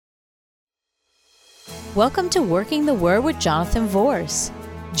Welcome to Working the Word with Jonathan Vorse.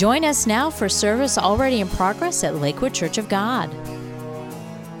 Join us now for service already in progress at Lakewood Church of God.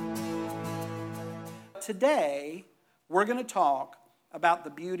 Today, we're going to talk about the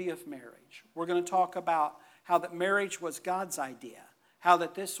beauty of marriage. We're going to talk about how that marriage was God's idea, how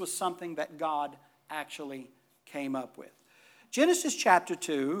that this was something that God actually came up with. Genesis chapter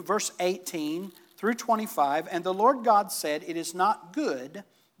 2, verse 18 through 25, "And the Lord God said, It is not good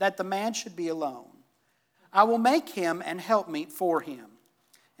that the man should be alone. I will make him an helpmeet for him."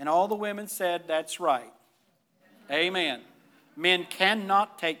 And all the women said, "That's right." Amen. Men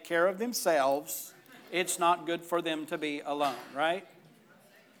cannot take care of themselves. It's not good for them to be alone, right?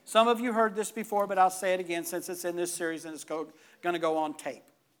 Some of you heard this before, but I'll say it again since it's in this series and it's going to go on tape.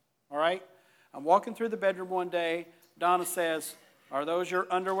 All right? I'm walking through the bedroom one day. Donna says, "Are those your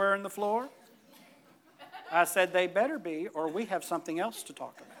underwear on the floor?" I said, "They better be, or we have something else to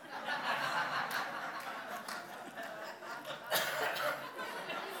talk about."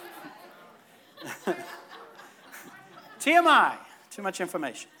 TMI, too much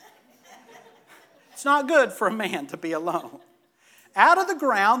information. It's not good for a man to be alone. "Out of the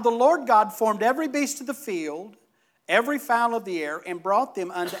ground the Lord God formed every beast of the field, every fowl of the air, and brought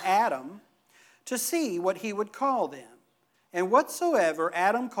them unto Adam to see what he would call them. And whatsoever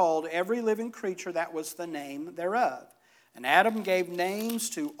Adam called every living creature, that was the name thereof. And Adam gave names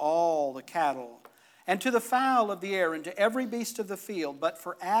to all the cattle, and to the fowl of the air, and to every beast of the field. But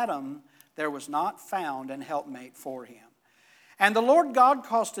for Adam there was not found an helpmate for him. And the Lord God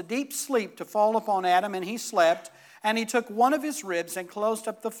caused a deep sleep to fall upon Adam, and he slept. And he took one of his ribs and closed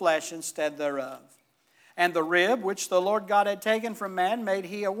up the flesh instead thereof. And the rib which the Lord God had taken from man made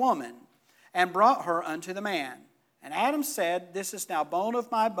he a woman, and brought her unto the man. And Adam said, This is now bone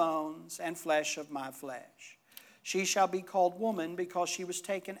of my bones, and flesh of my flesh. She shall be called woman, because she was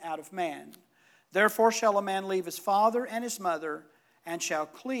taken out of man. Therefore shall a man leave his father and his mother, and shall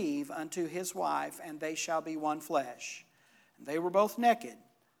cleave unto his wife, and they shall be one flesh. And they were both naked,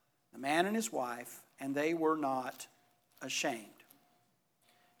 the man and his wife, and they were not ashamed."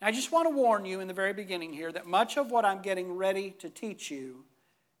 Now, I just want to warn you in the very beginning here that much of what I'm getting ready to teach you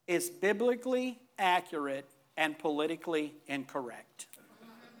is biblically accurate and politically incorrect.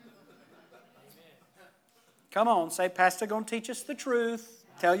 Come on, say, "Pastor going to teach us the truth."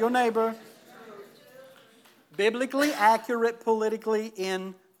 Tell your neighbor. Biblically accurate, politically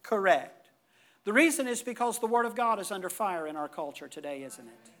incorrect. The reason is because the Word of God is under fire in our culture today, isn't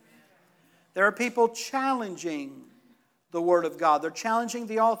it? There are people challenging the Word of God. They're challenging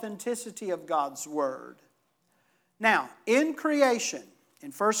the authenticity of God's Word. Now, in creation,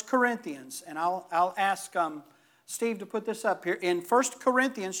 in 1 Corinthians, and I'll ask Steve to put this up here. In 1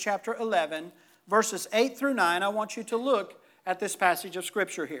 Corinthians chapter 11, verses 8 through 9, I want you to look at this passage of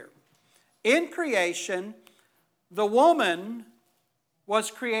Scripture here. In creation, the woman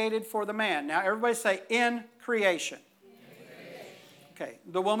was created for the man. Now, everybody say, in creation. Okay,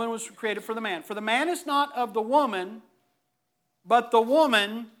 the woman was created for the man. For the man is not of the woman, but the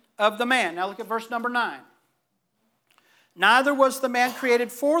woman of the man. Now look at verse number 9. "Neither was the man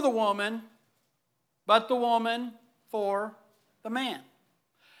created for the woman, but the woman for the man."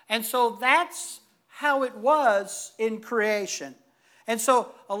 And so that's how it was in creation. And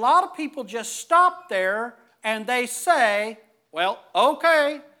so a lot of people just stop there and they say, "Well,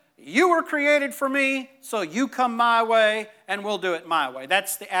 okay, you were created for me, so you come my way and we'll do it my way."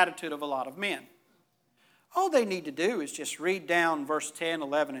 That's the attitude of a lot of men. All they need to do is just read down verse 10,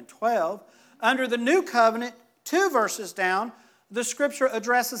 11, and 12. Under the New Covenant, 2 verses down, the Scripture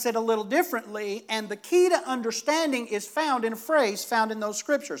addresses it a little differently, and the key to understanding is found in a phrase found in those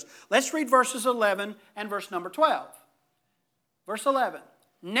Scriptures. Let's read verses 11 and verse number 12. Verse 11,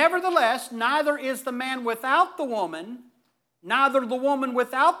 "Nevertheless, neither is the man without the woman, neither the woman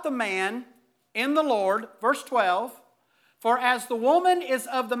without the man in the Lord." Verse 12, "For as the woman is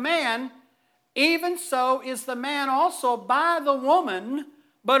of the man, even so is the man also by the woman,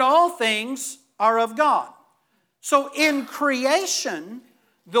 but all things are of God." So in creation,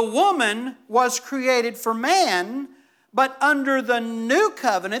 the woman was created for man, but under the new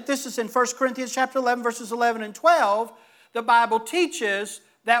covenant, this is in 1 Corinthians chapter 11, verses 11 and 12, the Bible teaches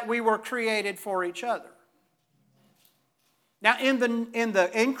that we were created for each other. Now,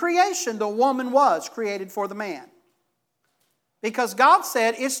 in creation, the woman was created for the man. Because God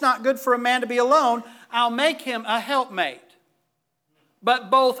said, "It's not good for a man to be alone. I'll make him a helpmate."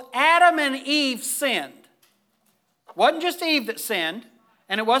 But both Adam and Eve sinned. It wasn't just Eve that sinned,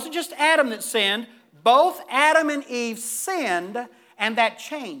 and it wasn't just Adam that sinned. Both Adam and Eve sinned, and that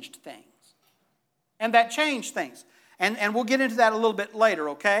changed things. And we'll get into that a little bit later,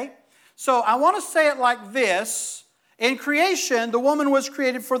 okay? So I want to say it like this. In creation, the woman was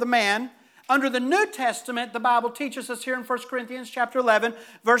created for the man. Under the New Testament, the Bible teaches us here in 1 Corinthians chapter 11,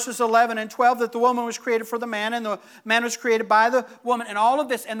 verses 11 and 12, that the woman was created for the man and the man was created by the woman, and all of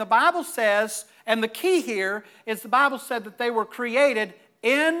this. And the Bible says, and the key here is the Bible said that they were created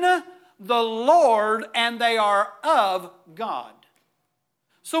in the Lord and they are of God.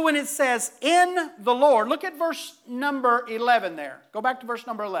 So when it says in the Lord, look at verse number 11 there. Go back to verse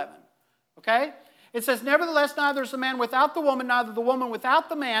number 11. Okay? It says, nevertheless, neither is the man without the woman, neither the woman without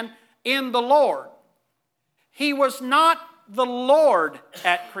the man, in the Lord. He was not the Lord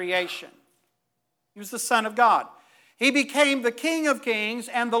at creation. He was the Son of God. He became the King of Kings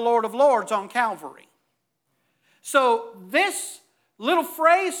and the Lord of Lords on Calvary. So this little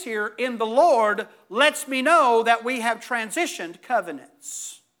phrase here, in the Lord, lets me know that we have transitioned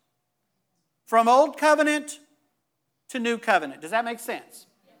covenants. From Old Covenant to New Covenant. Does that make sense?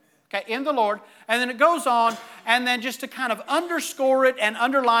 Okay, in the Lord. And then it goes on, and then just to kind of underscore it and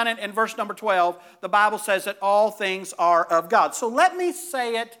underline it in verse number 12, the Bible says that all things are of God. So let me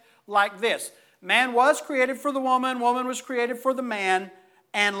say it like this. Man was created for the woman, woman was created for the man,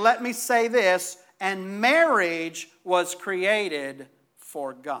 and let me say this, and marriage was created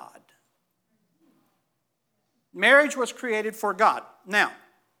for God. Marriage was created for God. Now,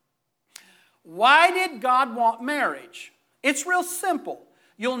 why did God want marriage? It's real simple.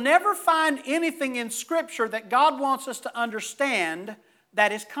 You'll never find anything in Scripture that God wants us to understand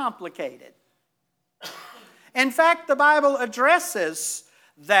that is complicated. In fact, the Bible addresses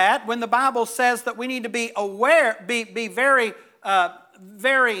that when the Bible says that we need to be aware, we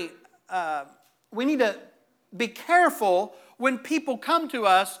need to be careful when people come to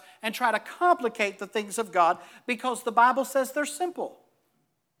us and try to complicate the things of God, because the Bible says they're simple.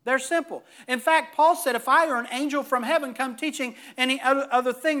 They're simple. In fact, Paul said, if I or an angel from heaven come teaching any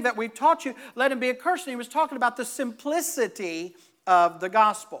other thing that we've taught you, let him be accursed. And he was talking about the simplicity of the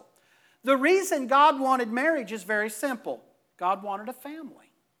gospel. The reason God wanted marriage is very simple. God wanted a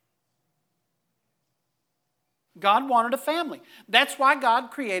family. God wanted a family. That's why God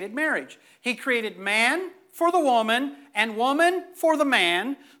created marriage. He created man for the woman and woman for the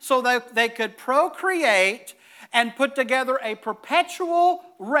man so that they could procreate and put together a perpetual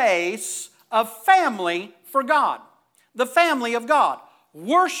race of family for God. The family of God.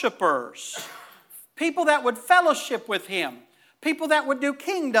 Worshipers. People that would fellowship with Him. People that would do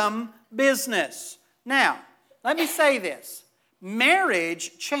kingdom business. Now, let me say this.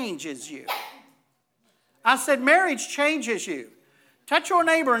 Marriage changes you. I said marriage changes you. Touch your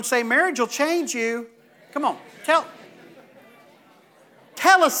neighbor and say, marriage will change you. Come on. Tell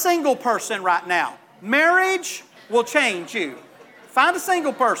a single person right now. Marriage will change you. Find a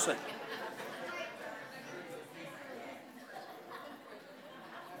single person.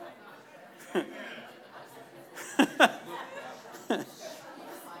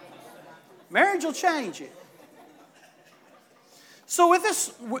 Marriage will change you. So with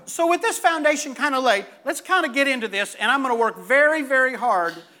this foundation kind of laid, let's kind of get into this, and I'm going to work very, very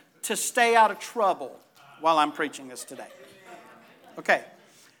hard to stay out of trouble while I'm preaching this today. Okay.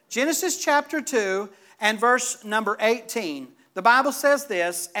 Genesis chapter 2 and verse number 18. The Bible says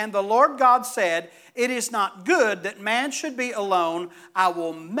this, and the Lord God said, it is not good that man should be alone. I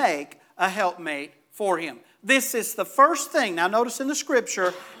will make a helpmate for him. This is the first thing. Now notice in the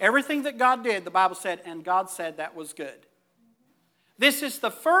Scripture, everything that God did, the Bible said, and God said that was good. This is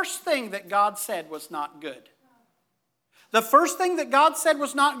the first thing that God said was not good. The first thing that God said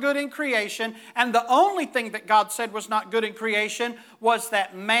was not good in creation, and the only thing that God said was not good in creation, was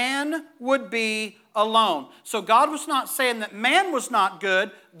that man would be alone. So God was not saying that man was not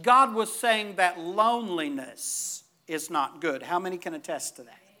good. God was saying that loneliness is not good. How many can attest to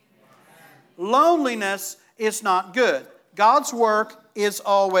that? Loneliness is not good. God's work is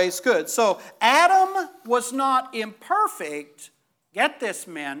always good. So Adam was not imperfect. Get this,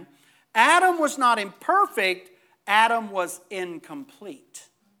 men. Adam was not imperfect. Adam was incomplete.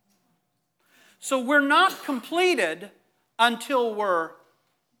 So we're not completed until we're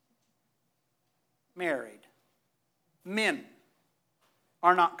married. Men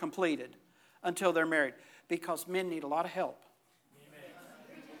are not completed until they're married because men need a lot of help.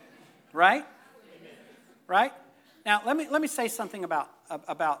 Right? Right? Now let me say something about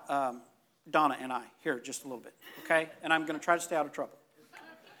Donna and I here just a little bit, okay? And I'm going to try to stay out of trouble.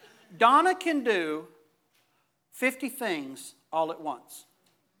 Donna can do 50 things all at once.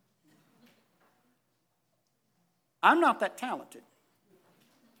 I'm not that talented.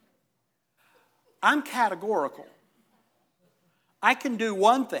 I'm categorical. I can do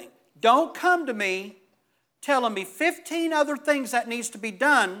one thing. Don't come to me telling me 15 other things that needs to be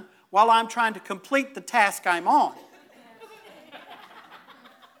done while I'm trying to complete the task I'm on.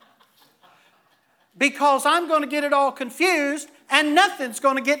 Because I'm going to get it all confused and nothing's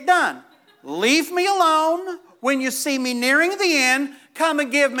going to get done. Leave me alone. When you see me nearing the end, come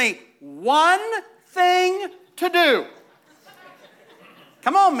and give me one thing to do.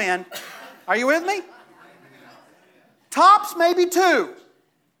 Come on, men. Are you with me? Tops, maybe two.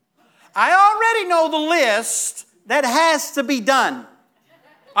 I already know the list that has to be done.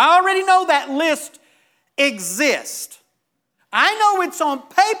 I already know that list exists. I know it's on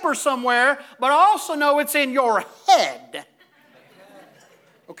paper somewhere, but I also know it's in your head.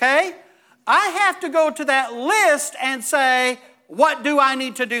 Okay? I have to go to that list and say, what do I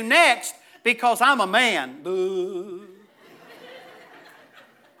need to do next? Because I'm a man. Boo.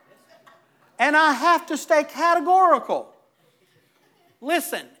 And I have to stay categorical.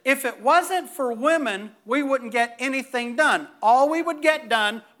 Listen, if it wasn't for women, we wouldn't get anything done. All we would get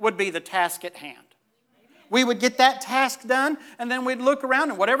done would be the task at hand. We would get that task done, and then we'd look around,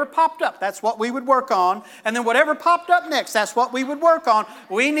 and whatever popped up, that's what we would work on. And then whatever popped up next, that's what we would work on.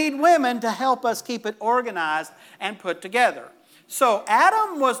 We need women to help us keep it organized and put together. So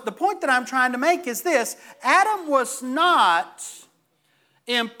the point that I'm trying to make is this: Adam was not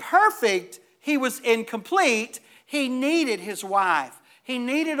imperfect, he was incomplete. He needed his wife. He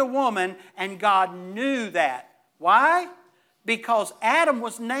needed a woman, and God knew that. Why? Because Adam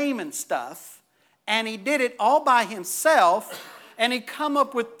was naming stuff, and he did it all by himself, and he come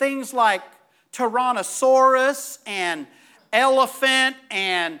up with things like Tyrannosaurus and elephant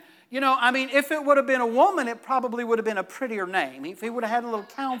and, if it would have been a woman, it probably would have been a prettier name. If he would have had a little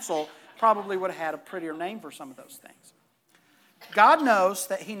counsel, probably would have had a prettier name for some of those things. God knows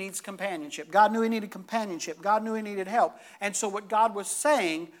that he needs companionship. God knew he needed companionship. God knew he needed help. And so what God was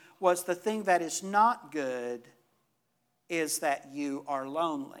saying was the thing that is not good is that you are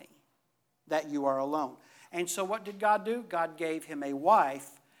lonely, that you are alone. And so what did God do? God gave him a wife.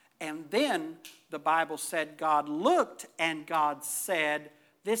 And then the Bible said God looked and God said,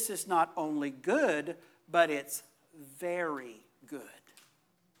 this is not only good, but it's very good.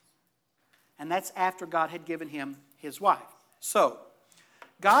 And that's after God had given him his wife. So,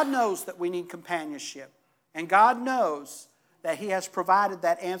 God knows that we need companionship. And God knows that he has provided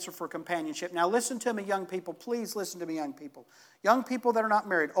that answer for companionship. Now listen to me, young people. Please listen to me, young people. Young people that are not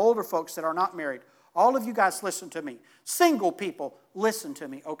married, older folks that are not married. All of you guys listen to me. Single people, listen to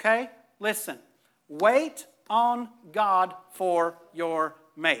me, okay? Listen. Wait on God for your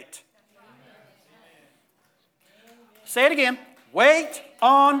mate. Say it again. Wait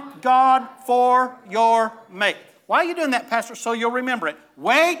on God for your mate. Why are you doing that, Pastor? So you'll remember it.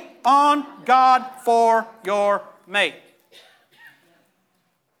 Wait on God for your mate.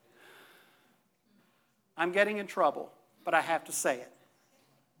 I'm getting in trouble, but I have to say it.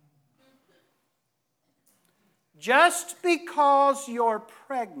 Just because you're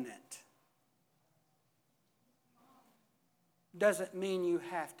pregnant doesn't mean you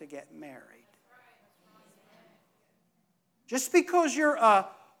have to get married. Just because you're a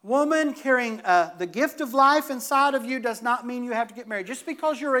woman carrying the gift of life inside of you does not mean you have to get married. Just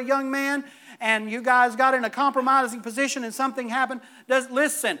because you're a young man and you guys got in a compromising position and something happened,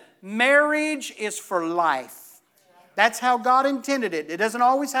 listen, marriage is for life. That's how God intended it. It doesn't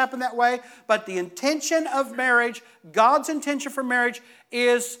always happen that way, but the intention of marriage, God's intention for marriage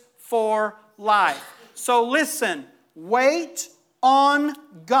is for life. So listen, wait on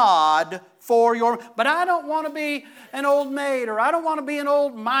God for your... But I don't want to be an old maid, or I don't want to be an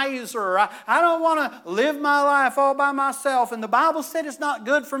old miser, or I don't want to live my life all by myself. And the Bible said it's not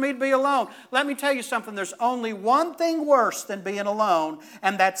good for me to be alone. Let me tell you something. There's only one thing worse than being alone,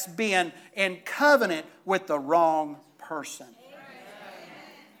 and that's being in covenant with the wrong person.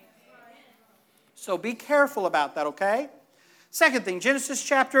 So be careful about that, okay? Second thing, Genesis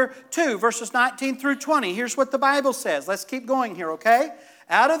chapter 2, verses 19 through 20. Here's what the Bible says. Let's keep going here, okay?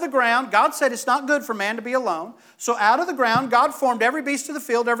 Out of the ground, God said it's not good for man to be alone. So out of the ground, God formed every beast of the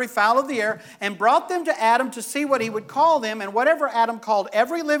field, every fowl of the air, and brought them to Adam to see what he would call them. And whatever Adam called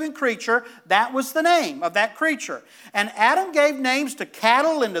every living creature, that was the name of that creature. And Adam gave names to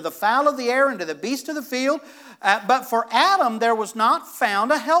cattle, and to the fowl of the air, and to the beast of the field. But for Adam, there was not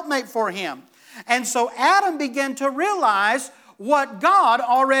found a helpmate for him. And so Adam began to realize what God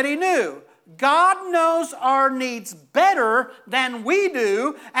already knew. God knows our needs better than we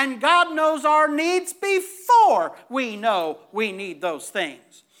do, and God knows our needs before we know we need those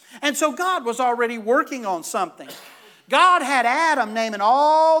things. And so God was already working on something. God had Adam naming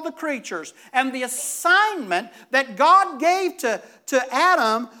all the creatures, and the assignment that God gave to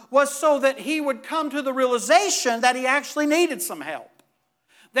Adam was so that he would come to the realization that he actually needed some help.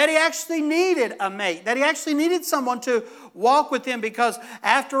 that he actually needed a mate, that he actually needed someone to walk with him, because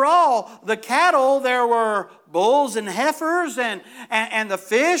after all, the cattle, there were bulls and heifers, and the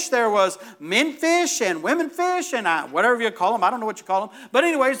fish, there was men fish and women fish, and whatever you call them, I don't know what you call them, but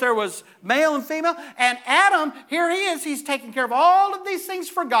anyways, there was male and female, and Adam, here he is, he's taking care of all of these things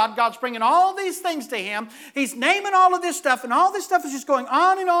for God. God's bringing all these things to him. He's naming all of this stuff, and all this stuff is just going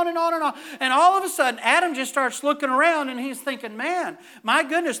on and on and on and on, and all of a sudden, Adam just starts looking around, and he's thinking, man, my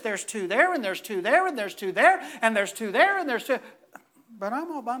goodness, there's two there, and there's two there, and there's two there, and there's two there, and there's two, but I'm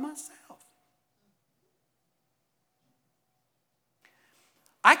all by myself.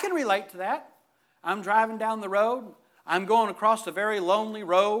 I can relate to that. I'm driving down the road. I'm going across a very lonely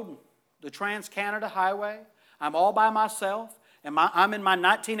road, the Trans-Canada Highway. I'm all by myself. I'm in my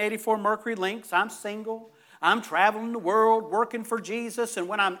 1984 Mercury Lynx. I'm single. I'm traveling the world, working for Jesus. And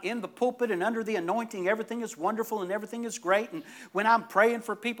when I'm in the pulpit and under the anointing, everything is wonderful and everything is great. And when I'm praying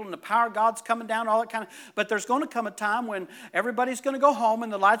for people and the power of God's coming down, all that kind of... But there's going to come a time when everybody's going to go home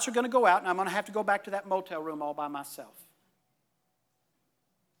and the lights are going to go out, and I'm going to have to go back to that motel room all by myself.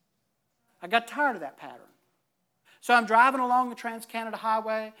 I got tired of that pattern. So I'm driving along the Trans-Canada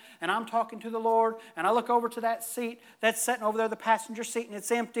Highway, and I'm talking to the Lord, and I look over to that seat that's sitting over there, the passenger seat, and it's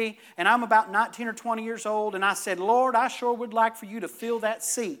empty, and I'm about 19 or 20 years old, and I said, Lord, I sure would like for you to fill that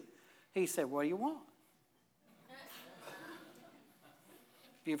seat. He said, what do you want?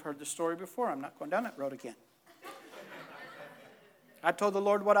 You've heard the story before. I'm not going down that road again. I told the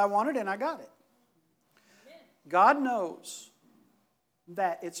Lord what I wanted, and I got it. God knows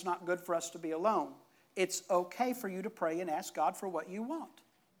that it's not good for us to be alone. It's okay for you to pray and ask God for what you want.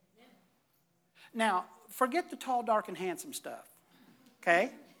 Now, forget the tall, dark, and handsome stuff.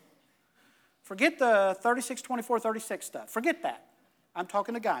 Okay? Forget the 36, 24, 36 stuff. Forget that. I'm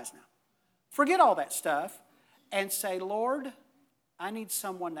talking to guys now. Forget all that stuff and say, Lord, I need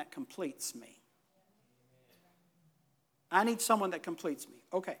someone that completes me. I need someone that completes me.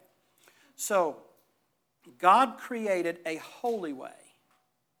 Okay. So, God created a holy way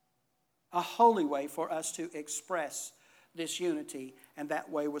for us to express this unity, and that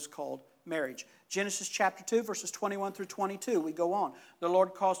way was called marriage. Genesis chapter 2, verses 21 through 22, we go on. The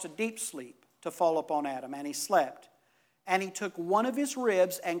Lord caused a deep sleep to fall upon Adam, and he slept. And he took one of his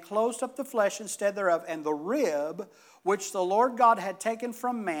ribs and closed up the flesh instead thereof, and the rib which the Lord God had taken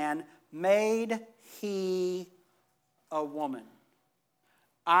from man made he a woman.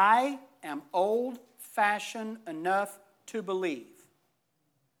 I am old-fashioned enough to believe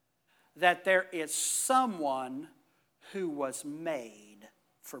that there is someone who was made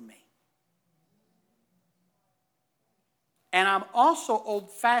for me. And I'm also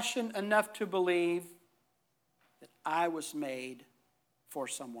old-fashioned enough to believe that I was made for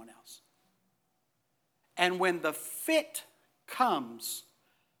someone else. And when the fit comes,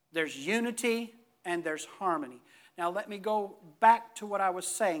 there's unity and there's harmony. Now let me go back to what I was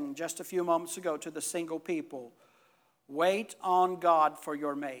saying just a few moments ago to the single people. Wait on God for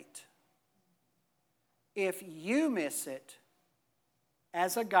your mate. If you miss it,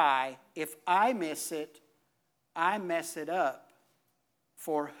 as a guy, if I miss it, I mess it up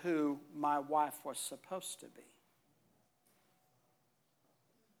for who my wife was supposed to be.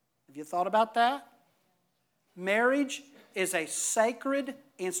 Have you thought about that? Marriage is a sacred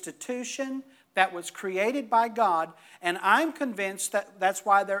institution that was created by God, and I'm convinced that that's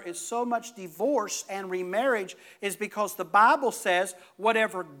why there is so much divorce and remarriage, is because the Bible says,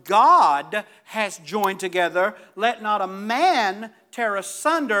 whatever God has joined together, let not a man tear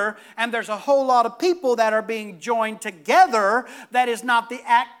asunder. And there's a whole lot of people that are being joined together that is not the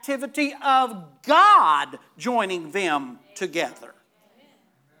activity of God joining them together.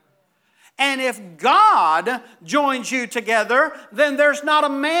 And if God joins you together, then there's not a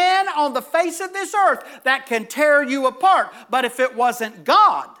man on the face of this earth that can tear you apart. But if it wasn't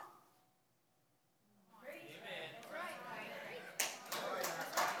God,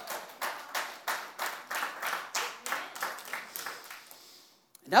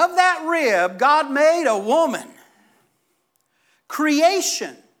 and of that rib, God made a woman.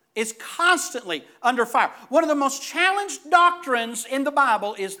 Creation is constantly under fire. One of the most challenged doctrines in the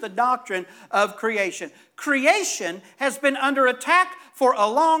Bible is the doctrine of creation. Creation has been under attack for a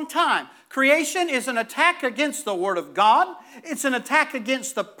long time. Creation is an attack against the Word of God. It's an attack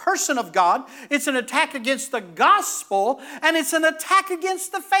against the person of God. It's an attack against the gospel. And it's an attack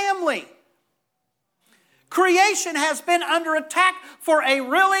against the family. Creation has been under attack for a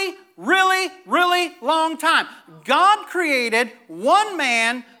really long time. God created one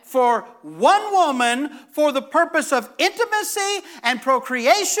man for one woman for the purpose of intimacy and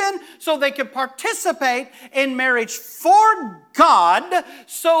procreation so they could participate in marriage for God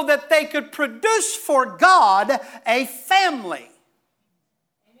so that they could produce for God a family.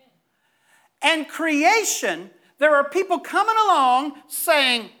 And creation, there are people coming along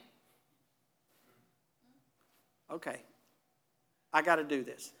saying, okay, I got to do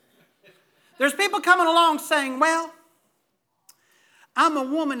this. There's people coming along saying, well, I'm a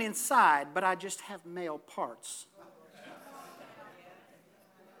woman inside, but I just have male parts.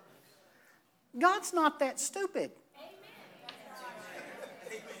 God's not that stupid.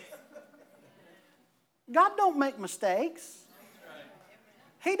 God don't make mistakes.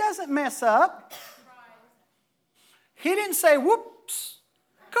 He doesn't mess up. He didn't say, whoops,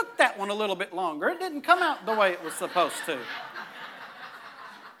 cook that one a little bit longer. It didn't come out the way it was supposed to.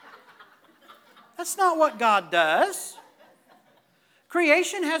 That's not what God does.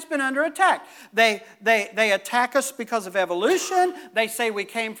 Creation has been under attack. They attack us because of evolution. They say we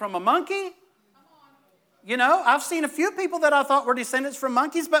came from a monkey. You know, I've seen a few people that I thought were descendants from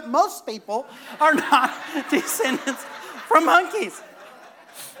monkeys, but most people are not descendants from monkeys.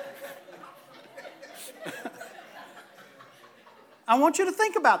 I want you to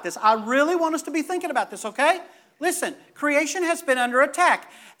think about this. I really want us to be thinking about this, okay? Listen, creation has been under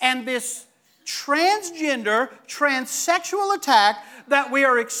attack. And this transgender, transsexual attack that we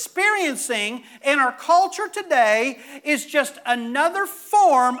are experiencing in our culture today is just another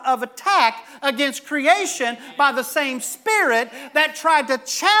form of attack against creation by the same spirit that tried to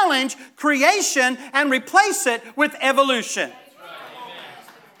challenge creation and replace it with evolution.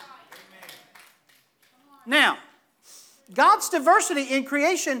 Now, God's diversity in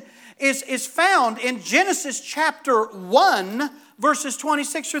creation is found in Genesis chapter 1, verses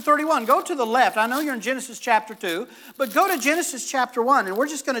 26 through 31. Go to the left. I know you're in Genesis chapter 2, but go to Genesis chapter 1, and we're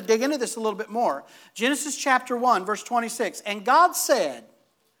just going to dig into this a little bit more. Genesis chapter 1, verse 26. And God said,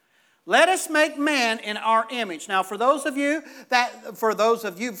 let us make man in our image. Now, for the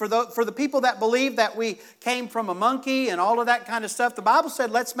people that believe that we came from a monkey and all of that kind of stuff, the Bible said,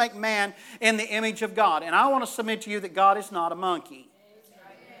 let's make man in the image of God. And I want to submit to you that God is not a monkey.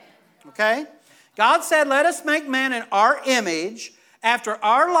 Okay? God said, let us make man in our image, after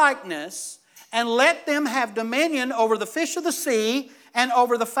our likeness, and let them have dominion over the fish of the sea, and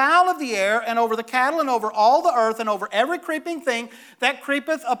over the fowl of the air, and over the cattle, and over all the earth, and over every creeping thing that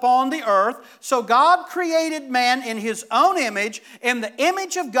creepeth upon the earth. So God created man in His own image. In the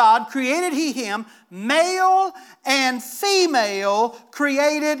image of God created He him. Male and female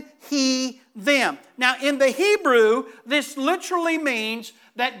created He them. Now, in the Hebrew, this literally means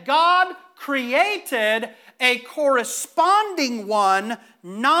that God created a corresponding one,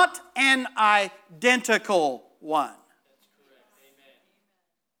 not an identical one.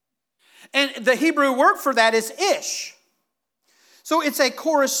 And the Hebrew word for that is ish. So it's a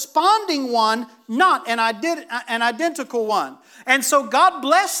corresponding one, not an identical one. And so God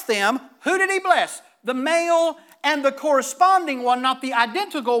blessed them. Who did He bless? The male and the corresponding one, not the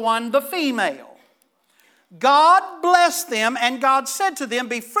identical one, the female. God blessed them, and God said to them,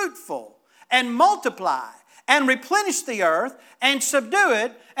 be fruitful and multiply and replenish the earth and subdue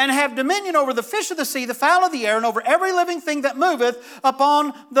it and have dominion over the fish of the sea, the fowl of the air, and over every living thing that moveth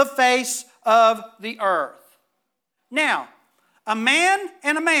upon the face of the earth. Now, a man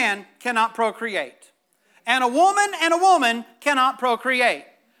and a man cannot procreate. And a woman cannot procreate.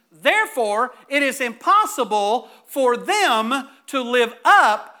 Therefore, it is impossible for them to live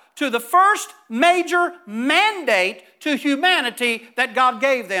up to the first major mandate to humanity that God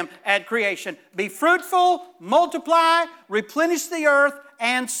gave them at creation. Be fruitful, multiply, replenish the earth,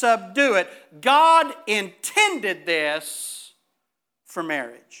 and subdue it. God intended this for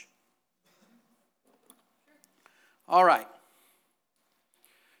marriage. All right.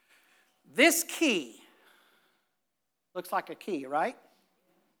 This key looks like a key, right?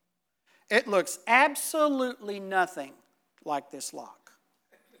 It looks absolutely nothing like this lock.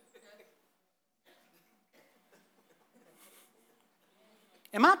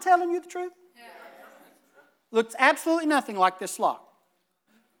 Am I telling you the truth? Yeah. Looks absolutely nothing like this lock.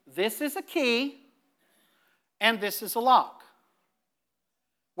 This is a key, and this is a lock.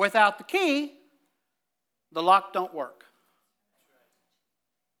 Without the key, the lock don't work.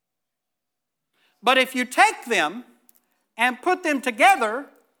 But if you take them and put them together,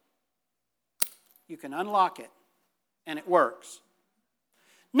 you can unlock it, and it works.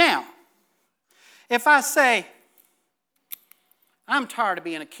 Now, if I say, I'm tired of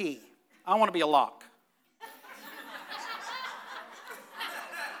being a key. I want to be a lock.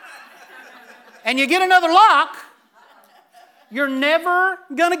 And you get another lock, you're never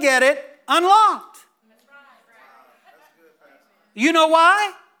going to get it unlocked. You know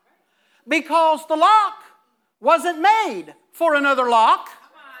why? Because the lock wasn't made for another lock.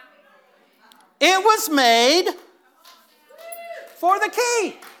 It was made for the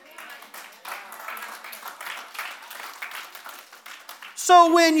key.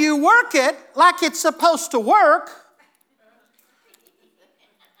 So when you work it like it's supposed to work,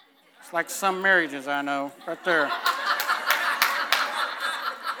 it's like some marriages I know, right there.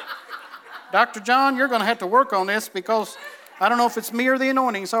 Dr. John, you're going to have to work on this because I don't know if it's me or the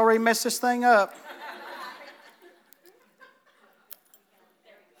anointing's already messed this thing up.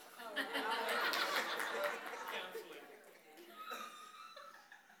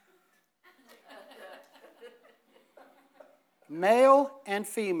 Male and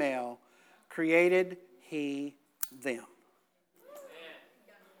female created He them.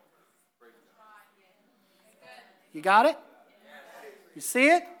 You got it? You see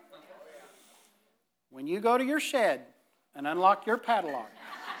it? When you go to your shed and unlock your padlock,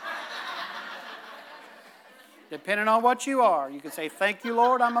 depending on what you are, you can say, "Thank you,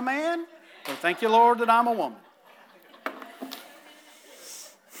 Lord, I'm a man," or "Thank you, Lord, that I'm a woman."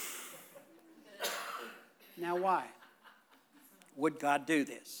 Now, why would God do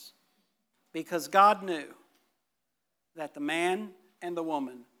this? Because God knew that the man and the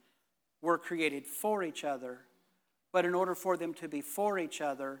woman were created for each other, but in order for them to be for each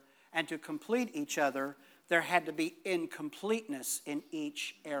other and to complete each other, there had to be incompleteness in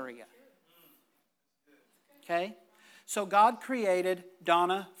each area. Okay? So God created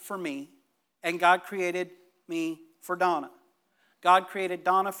Donna for me, and God created me for Donna. God created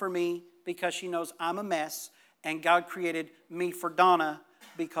Donna for me because she knows I'm a mess, and God created me for Donna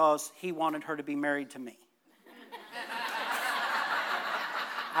because He wanted her to be married to me.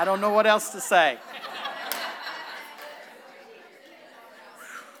 I don't know what else to say.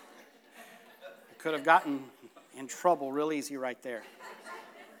 Could have gotten in trouble real easy right there.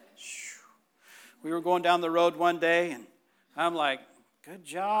 We were going down the road one day, and I'm like, "Good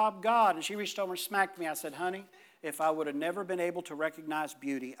job, God." And she reached over and smacked me. I said, "Honey, if I would have never been able to recognize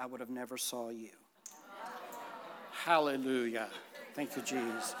beauty, I would have never saw you." Hallelujah. Thank you,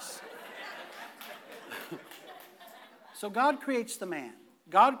 Jesus. So God creates the man.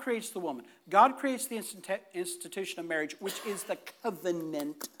 God creates the woman. God creates the institution of marriage, which is the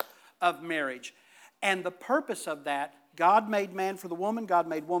covenant of marriage. And the purpose of that, God made man for the woman, God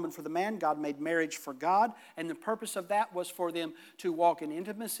made woman for the man, God made marriage for God, and the purpose of that was for them to walk in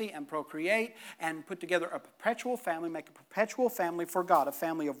intimacy and procreate and put together a perpetual family, make a perpetual family for God, a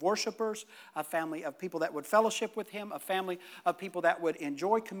family of worshipers, a family of people that would fellowship with Him, a family of people that would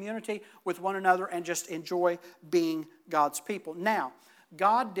enjoy community with one another and just enjoy being God's people. Now,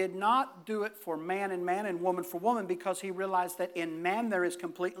 God did not do it for man and woman for woman, because He realized that in man there is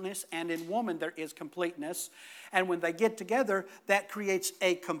completeness and in woman there is completeness. And when they get together, that creates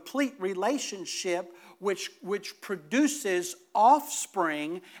a complete relationship which produces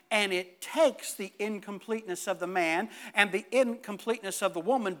offspring, and it takes the incompleteness of the man and the incompleteness of the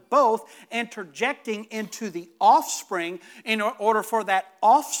woman, both interjecting into the offspring in order for that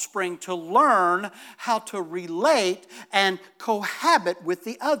offspring to learn how to relate and cohabit with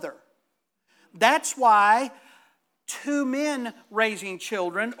the other. That's why two men raising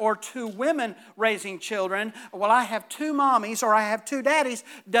children or two women raising children, well, I have two mommies or I have two daddies,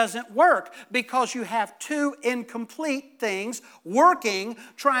 doesn't work, because you have two incomplete things working,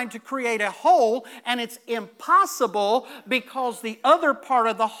 trying to create a whole, and it's impossible because the other part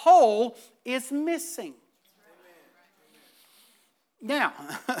of the whole is missing. Now,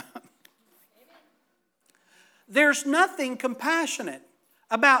 there's nothing compassionate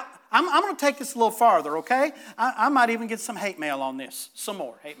about, I'm going to take this a little farther, okay? I might even get some hate mail on this. Some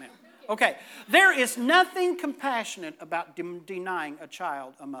more hate mail. Okay. There is nothing compassionate about denying a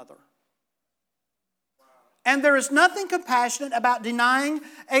child a mother. And there is nothing compassionate about denying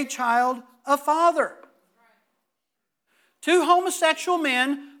a child a father. Two homosexual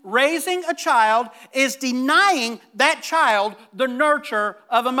men raising a child is denying that child the nurture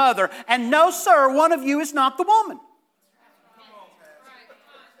of a mother. And no, sir, one of you is not the woman.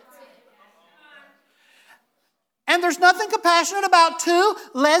 And there's nothing compassionate about two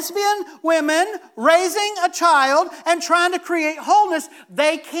lesbian women raising a child and trying to create wholeness.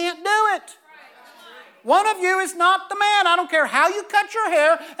 They can't do it. One of you is not the man. I don't care how you cut your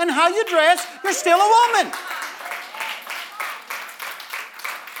hair and how you dress, you're still a woman.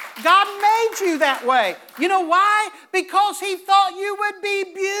 God made you that way. You know why? Because He thought you would be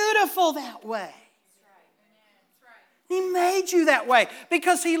beautiful that way. He made you that way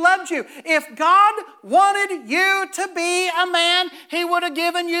because He loved you. If God wanted you to be a man, He would have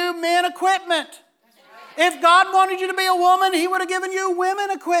given you men equipment. If God wanted you to be a woman, He would have given you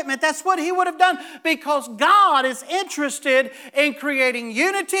women equipment. That's what He would have done because God is interested in creating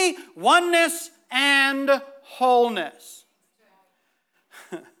unity, oneness, and wholeness.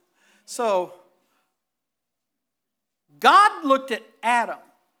 So, God looked at Adam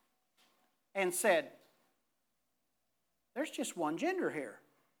and said, there's just one gender here.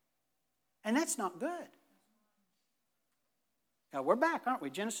 And that's not good. Now, we're back, aren't we?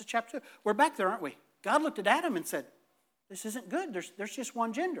 Genesis chapter 2. We're back there, aren't we? God looked at Adam and said, this isn't good. There's just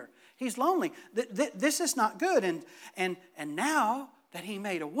one gender. He's lonely. This is not good. And now that He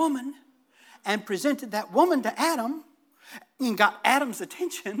made a woman and presented that woman to Adam and got Adam's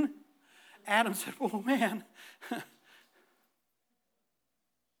attention, Adam said, oh, man. When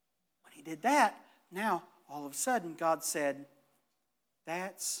he did that, now, all of a sudden, God said,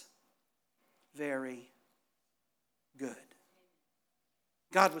 that's very good.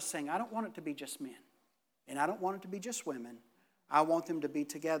 God was saying, I don't want it to be just men. And I don't want it to be just women. I want them to be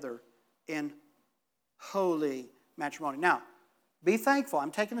together in holy matrimony. Now, be thankful.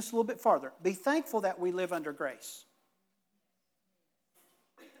 I'm taking this a little bit farther. Be thankful that we live under grace.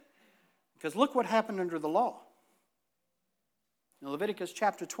 Because look what happened under the law. In Leviticus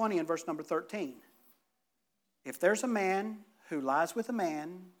chapter 20 and verse number 13. If there's a man who lies with a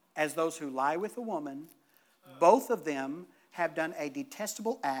man, as those who lie with a woman, both of them have done a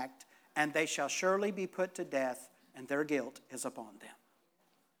detestable act, and they shall surely be put to death, and their guilt is upon them.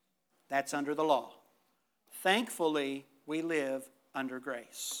 That's under the law. Thankfully, we live under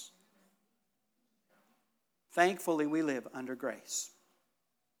grace. Thankfully, we live under grace.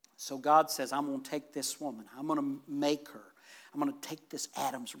 So God says, I'm going to take this woman. I'm going to make her. I'm going to take this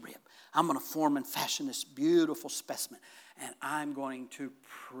Adam's rib. I'm going to form and fashion this beautiful specimen. And I'm going to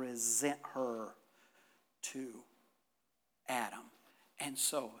present her to Adam. And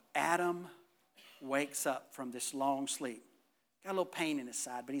so Adam wakes up from this long sleep. Got a little pain in his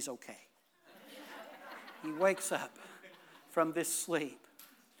side, but he's okay. He wakes up from this sleep.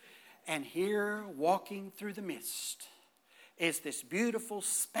 And here, walking through the mist, is this beautiful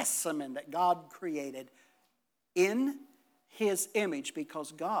specimen that God created in His image,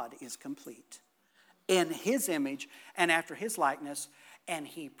 because God is complete. In His image and after His likeness, and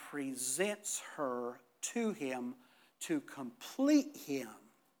He presents her to Him to complete Him.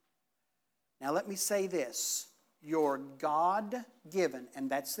 Now let me say this. Your God-given,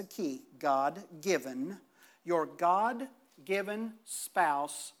 and that's the key, God-given, your God-given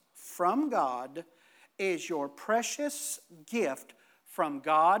spouse from God is your precious gift from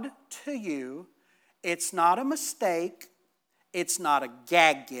God to you. It's not a mistake. It's not a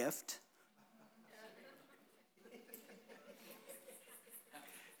gag gift.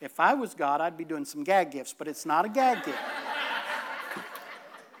 If I was God, I'd be doing some gag gifts, but it's not a gag gift.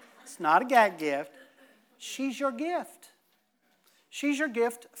 It's not a gag gift. She's your gift. She's your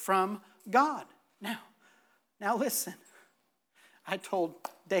gift from God. Now listen. I told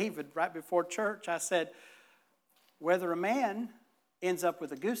David right before church, I said, whether a man ends up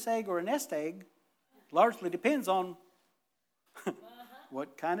with a goose egg or a nest egg largely depends on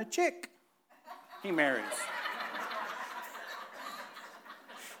what kind of chick he marries.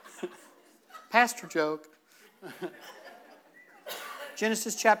 Pastor joke.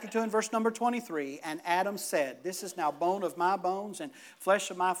 Genesis chapter 2 and verse number 23. And Adam said, this is now bone of my bones and flesh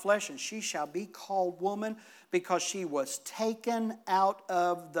of my flesh, and she shall be called woman because she was taken out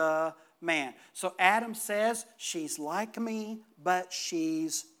of the man. So Adam says, she's like me, but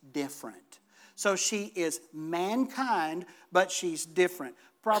she's different. So she is mankind, but she's different.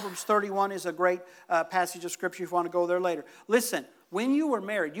 Proverbs 31 is a great passage of Scripture if you want to go there later. Listen, when you were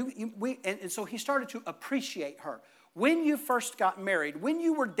married, and so he started to appreciate her. When you first got married, when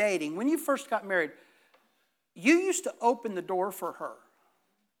you were dating, when you first got married, you used to open the door for her.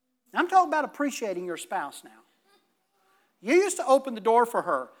 I'm talking about appreciating your spouse now. You used to open the door for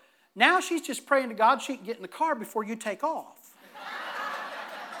her. Now she's just praying to God she can get in the car before you take off.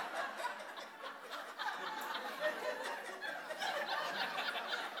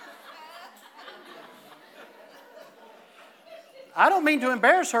 I don't mean to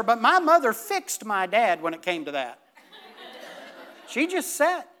embarrass her, but my mother fixed my dad when it came to that. She just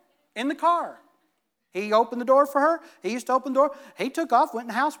sat in the car. He opened the door for her. He used to open the door. He took off, went in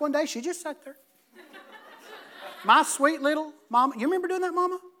the house one day. She just sat there. My sweet little mama. You remember doing that,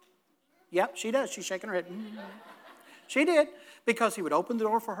 Mama? Yep, she does. She's shaking her head. She did, because he would open the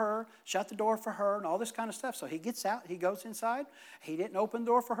door for her, shut the door for her, and all this kind of stuff. So he gets out, he goes inside. He didn't open the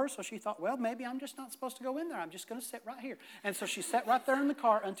door for her, so she thought, well, maybe I'm just not supposed to go in there. I'm just going to sit right here. And so she sat right there in the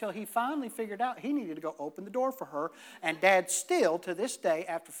car until he finally figured out he needed to go open the door for her. And Dad still, to this day,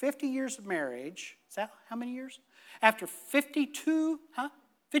 after 50 years of marriage, is that how many years? After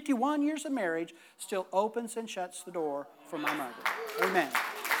 51 years of marriage, still opens and shuts the door for my mother. Amen.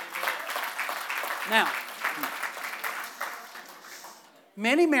 Now,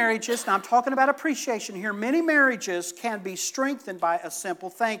 many marriages, and I'm talking about appreciation here, many marriages can be strengthened by a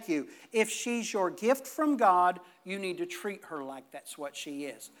simple thank you. If she's your gift from God, you need to treat her like that's what she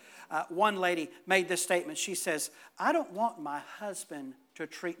is. One lady made this statement. She says, I don't want my husband to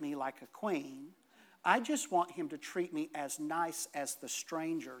treat me like a queen. I just want him to treat me as nice as the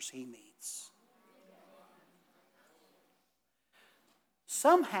strangers he meets.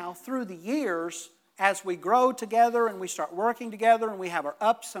 Somehow, through the years, as we grow together and we start working together and we have our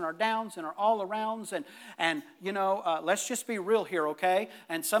ups and our downs and our all-arounds and let's just be real here, okay?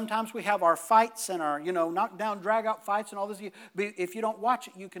 And sometimes we have our fights and our, knock-down, drag-out fights and all this. If you don't watch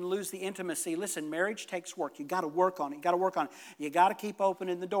it, you can lose the intimacy. Listen, marriage takes work. You got to work on it. You got to keep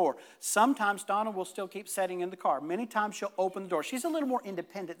opening the door. Sometimes Donna will still keep sitting in the car. Many times she'll open the door. She's a little more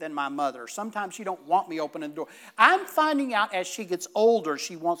independent than my mother. Sometimes she don't want me opening the door. I'm finding out as she gets older,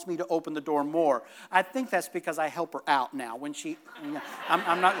 she wants me to open the door more. I think that's because I help her out now. When she,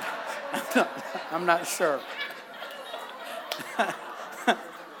 I'm not sure.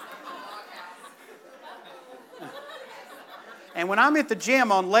 And when I'm at the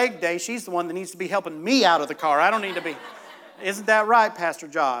gym on leg day, she's the one that needs to be helping me out of the car. I don't need to be. Isn't that right, Pastor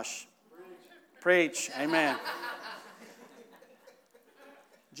Josh? Preach. Amen.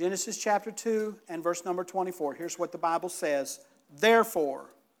 Genesis chapter 2 and verse number 24. Here's what the Bible says. Therefore,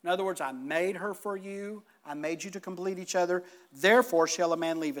 in other words, I made her for you. I made you to complete each other. Therefore shall a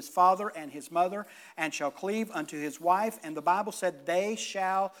man leave his father and his mother and shall cleave unto his wife. And the Bible said they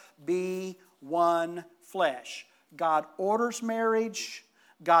shall be one flesh. God orders marriage.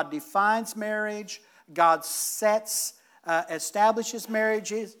 God defines marriage. God establishes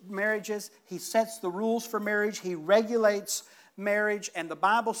marriages. He sets the rules for marriage. He regulates marriage. And the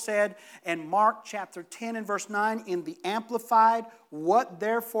Bible said in Mark chapter 10 and verse 9 in the Amplified, what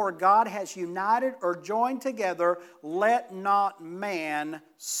therefore God has united or joined together, let not man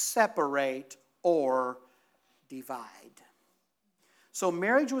separate or divide. So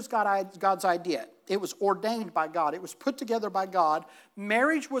marriage was God's idea. It was ordained by God. It was put together by God.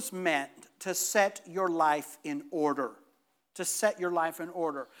 Marriage was meant to set your life in order. To set your life in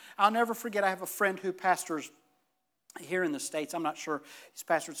order. I'll never forget, I have a friend who pastors here in the States. I'm not sure. He's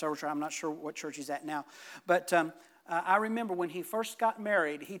pastored several churches. I'm not sure what church he's at now. But I remember when he first got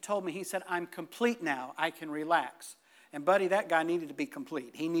married, he told me, he said, I'm complete now. I can relax. And buddy, that guy needed to be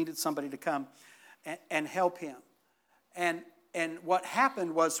complete. He needed somebody to come and help him. And what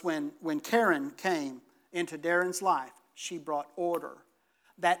happened was when Karen came into Darren's life, she brought order.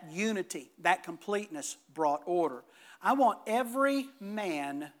 That unity, that completeness brought order. I want every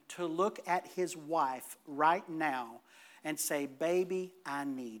man to look at his wife right now and say, baby, I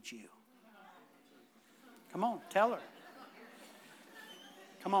need you. Come on, tell her.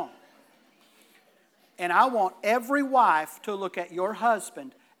 Come on. And I want every wife to look at your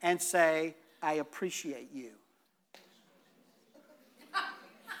husband and say, I appreciate you.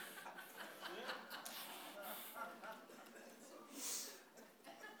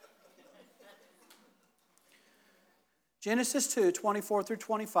 Genesis 2, 24 through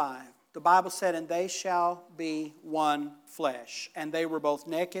 25, the Bible said, and they shall be one flesh. And they were both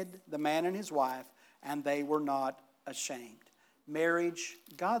naked, the man and his wife, and they were not ashamed. Marriage,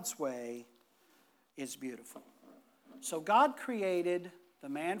 God's way, is beautiful. So God created the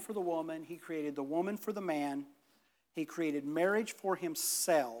man for the woman. He created the woman for the man. He created marriage for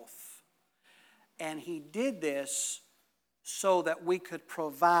himself. And he did this so that we could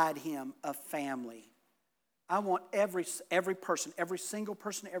provide him a family. I want every person, every single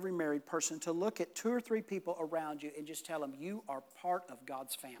person, every married person to look at 2 or 3 people around you and just tell them, you are part of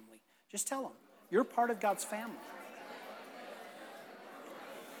God's family. Just tell them, you're part of God's family.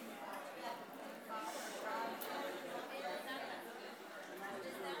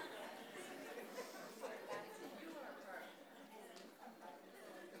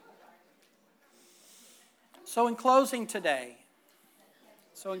 So in closing today,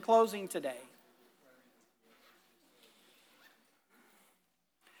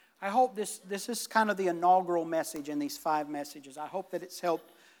 I hope this is kind of the inaugural message in these 5 messages. I hope that it's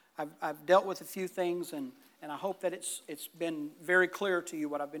helped. I've dealt with a few things, and I hope that it's been very clear to you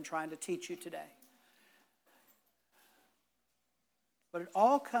what I've been trying to teach you today. But it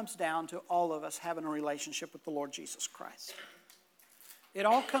all comes down to all of us having a relationship with the Lord Jesus Christ. It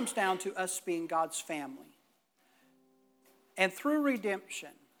all comes down to us being God's family. And through redemption,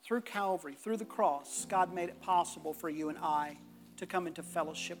 through Calvary, through the cross, God made it possible for you and I to come into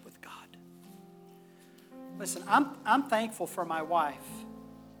fellowship with God. Listen, I'm thankful for my wife,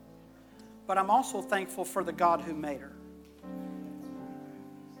 but I'm also thankful for the God who made her.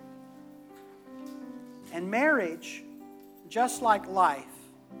 And marriage, just like life,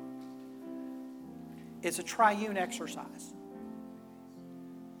 is a triune exercise.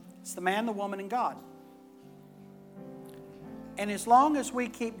 It's the man, the woman, and God. And as long as we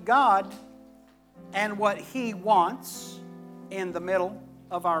keep God and what He wants in the middle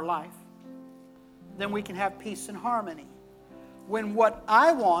of our life, then we can have peace and harmony. When what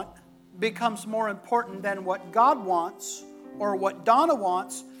I want becomes more important than what God wants, or what Donna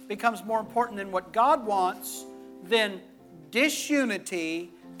wants becomes more important than what God wants, then disunity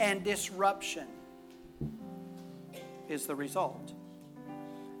and disruption is the result.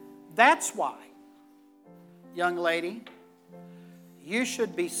 That's why, young lady, you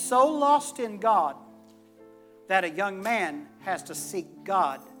should be so lost in God that a young man has to seek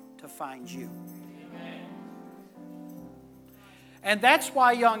God to find you. And that's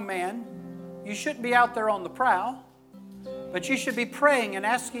why, young man, you shouldn't be out there on the prowl, but you should be praying and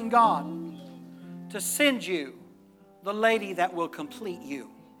asking God to send you the lady that will complete you.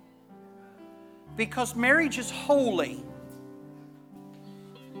 Because marriage is holy.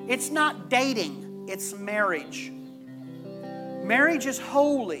 It's not dating, it's marriage. Marriage is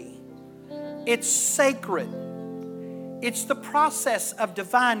holy. It's sacred. It's the process of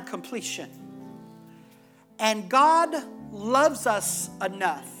divine completion. And God loves us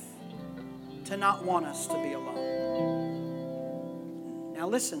enough to not want us to be alone. Now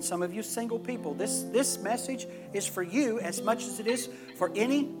listen, some of you single people, this message is for you as much as it is for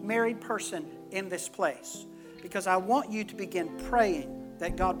any married person in this place. Because I want you to begin praying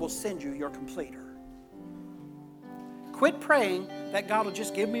that God will send you your completer. Quit praying that God will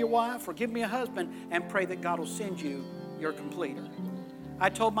just give me a wife or give me a husband, and pray that God will send you your completer. I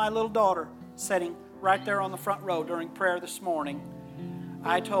told my little daughter, sitting right there on the front row during prayer this morning,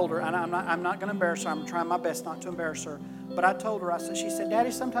 I told her, and I'm not going to embarrass her, I'm trying my best not to embarrass her, but I told her, she said, Daddy,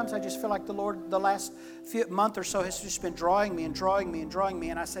 sometimes I just feel like the Lord, the last month or so, has just been drawing me and drawing me and drawing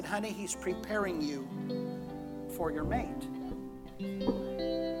me. And I said, honey, He's preparing you for your mate.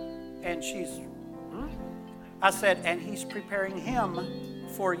 And I said, and He's preparing him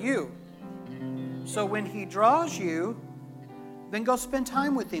for you. So when He draws you, then go spend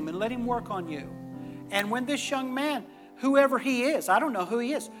time with Him and let Him work on you. And when this young man, whoever he is, I don't know who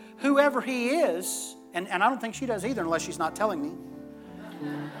he is, whoever he is, and I don't think she does either unless she's not telling me.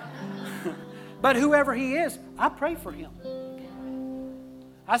 But whoever he is, I pray for him.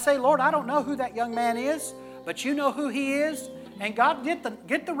 I say, Lord, I don't know who that young man is, but You know who he is. And God, get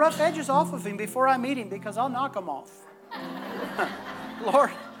the rough edges off of him before I meet him, because I'll knock him off.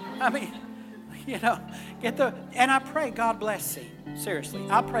 Lord, and I pray God bless him. Seriously,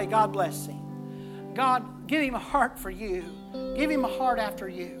 I pray God bless him. God, give him a heart for You. Give him a heart after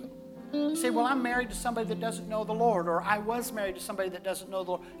You. You say, well, I'm married to somebody that doesn't know the Lord, or I was married to somebody that doesn't know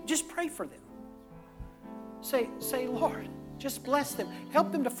the Lord. Just pray for them. Say, Lord, just bless them.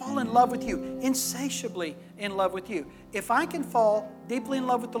 Help them to fall in love with You, insatiably in love with You. If I can fall deeply in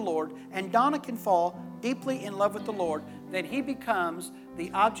love with the Lord, and Donna can fall deeply in love with the Lord, then He becomes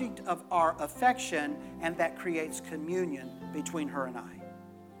the object of our affection, and that creates communion between her and I.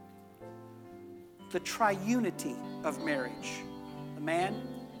 The triunity of marriage. The man,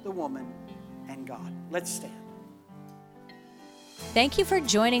 the woman, and God. Let's stand. Thank you for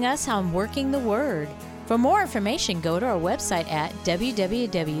joining us on Working the Word. For more information, go to our website at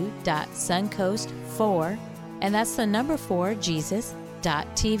www.suncoast4, and that's the number 4,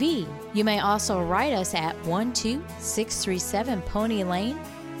 Jesus.tv. You may also write us at 12637 Pony Lane,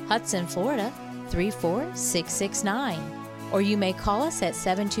 Hudson, Florida, 34669. Or you may call us at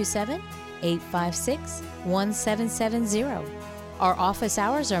 727-856-1770. Our office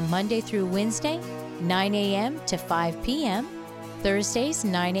hours are Monday through Wednesday, 9 a.m. to 5 p.m., Thursdays,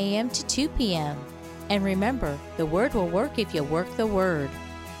 9 a.m. to 2 p.m. And remember, the Word will work if you work the Word.